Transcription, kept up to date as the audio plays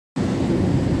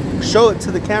show it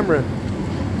to the camera.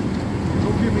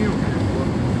 Don't give me a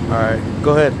hand. All right,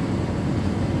 go ahead.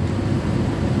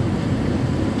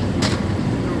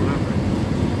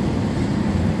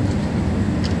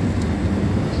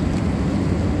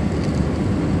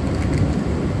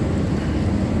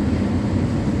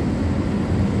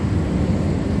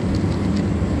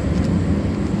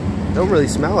 Don't really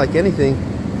smell like anything.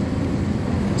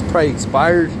 It's probably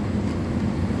expired.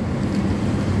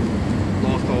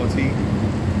 Lost all its heat.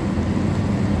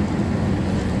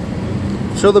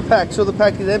 Show the pack. Show the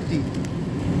pack is empty.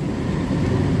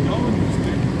 Y'all need to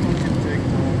stick fucking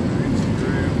TikTok or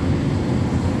Instagram.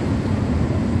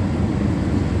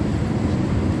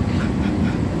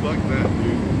 Fuck that,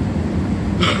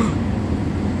 dude.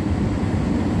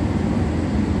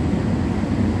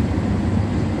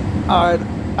 All right,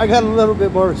 I got a little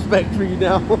bit more respect for you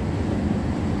now.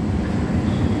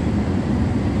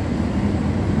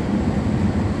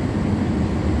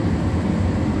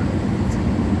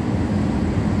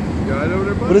 Got it over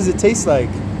there, bud? What does it taste like?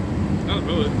 Not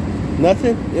really.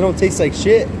 Nothing? It don't taste like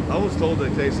shit. I was told they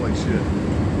taste like shit.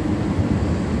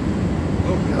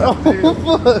 Oh, Oh,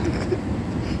 God. fuck.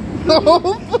 Oh,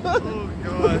 fuck. Oh,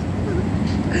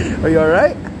 God. Are you all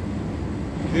right?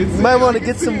 You might wanna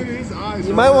get some-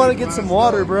 You might want to get some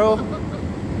water, bro.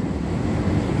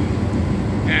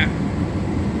 Yeah.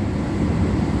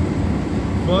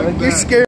 Fuck Like, you're that. scared.